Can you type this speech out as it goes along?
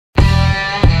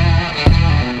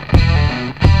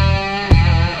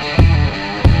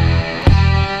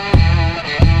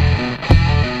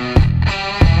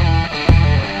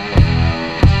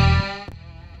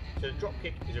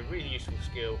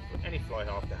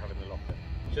have in the locker.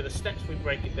 So the steps we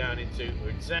break it down into are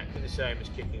exactly the same as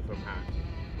kicking from hand.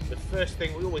 The first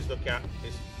thing we always look at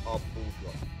is our ball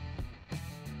drop.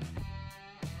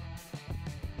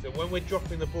 So when we're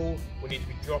dropping the ball, we need to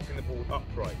be dropping the ball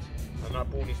upright, and that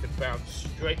ball needs to bounce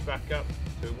straight back up,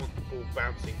 so we want the ball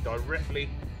bouncing directly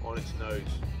on its nose.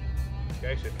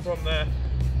 Okay, so from there,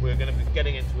 we're going to be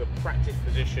getting into a practice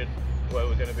position where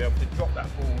we're going to be able to drop that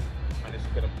ball and it's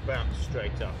going to bounce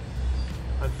straight up.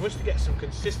 And for us to get some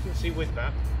consistency with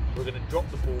that, we're going to drop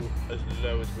the ball as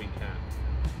low as we can.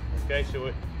 Okay,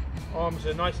 so our arms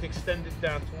are nice and extended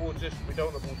down towards us. We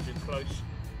don't want the ball too close.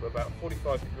 We're about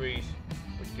 45 degrees,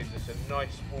 which gives us a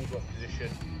nice ball drop position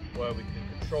where we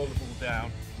can control the ball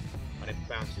down and it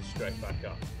bounces straight back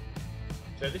up.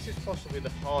 So this is possibly the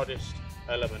hardest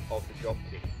element of the drop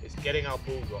kick, is getting our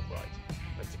ball drop right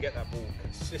and to get that ball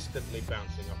consistently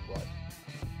bouncing upright.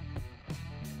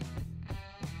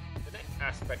 The next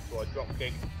aspect to our drop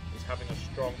kick is having a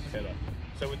strong pillar.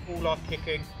 So with all our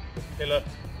kicking, the pillar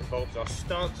involves our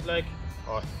stance leg,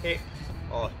 our hip,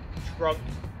 our trunk,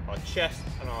 our chest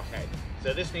and our head.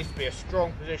 So this needs to be a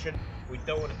strong position. We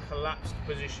don't want a collapsed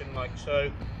position like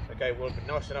so. Okay, we'll be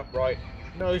nice and upright,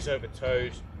 nose over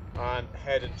toes, and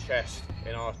head and chest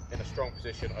in a strong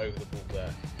position over the ball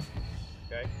there.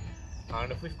 Okay,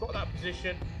 and if we've got that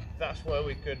position, that's where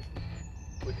we can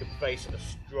face a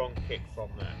strong kick from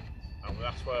there. And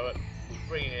that's where we're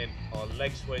bringing in our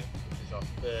leg swing, which is our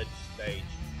third stage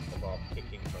of our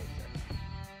kicking process.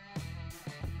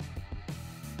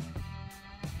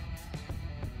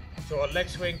 So our leg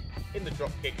swing in the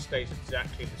drop kick stays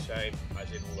exactly the same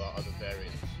as in all our other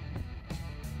variants.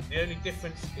 The only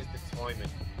difference is the timing.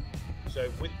 So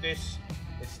with this,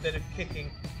 instead of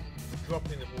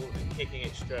dropping the ball and kicking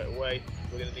it straight away,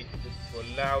 we're going to need to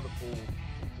allow the ball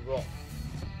to drop,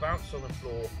 bounce on the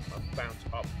floor and bounce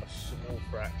up a small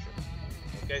fraction.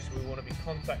 Okay, so we want to be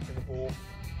contacting the ball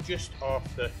just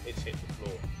after it's hit the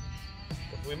floor.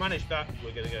 If we manage that,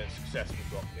 we're going to get a successful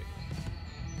drop kick.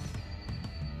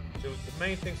 So the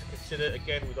main things to consider,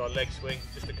 again with our leg swing,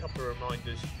 just a couple of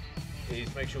reminders,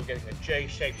 is make sure we're getting a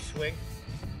J-shaped swing.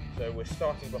 So we're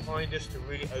starting behind us to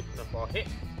really open up our hip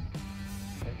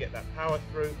and get that power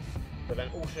through, but then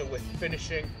also we're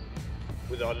finishing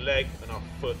with our leg and our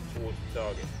foot towards the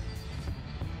target.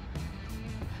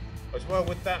 As well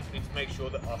with that, we need to make sure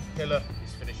that our pillar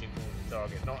is finishing towards the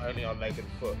target, not only our leg and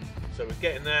foot. So we're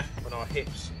getting there when our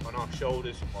hips and our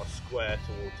shoulders are square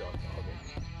towards our target.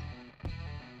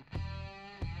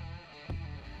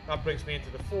 That brings me into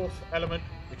the fourth element,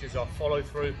 which is our follow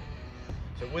through.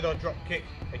 So with our drop kick,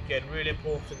 again, really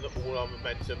important that all our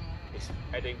momentum is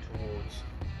heading towards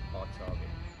our target.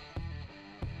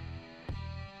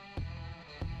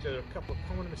 So there are a couple of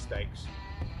common mistakes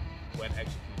when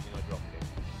executing our drop kick.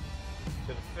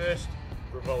 So the first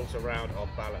revolves around our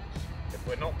balance. If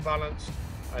we're not balanced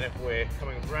and if we're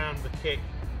coming around the kick,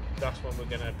 that's when we're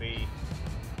going to be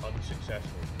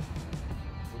unsuccessful.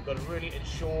 We've got to really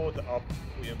ensure that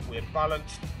we're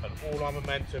balanced and all our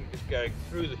momentum is going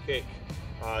through the kick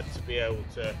to be able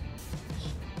to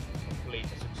complete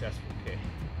a successful kick.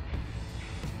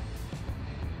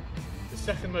 The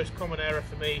second most common error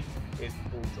for me is the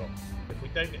ball drop. If we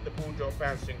don't get the ball drop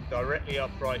bouncing directly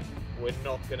upright, we're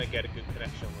not going to get a good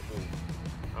connection on the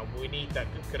ball. And we need that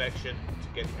good connection to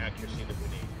get the accuracy that we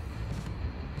need.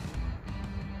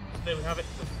 So there we have it,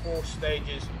 the 4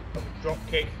 stages of a drop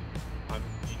kick, and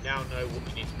you now know what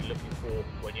you need to be looking for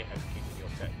when you're executing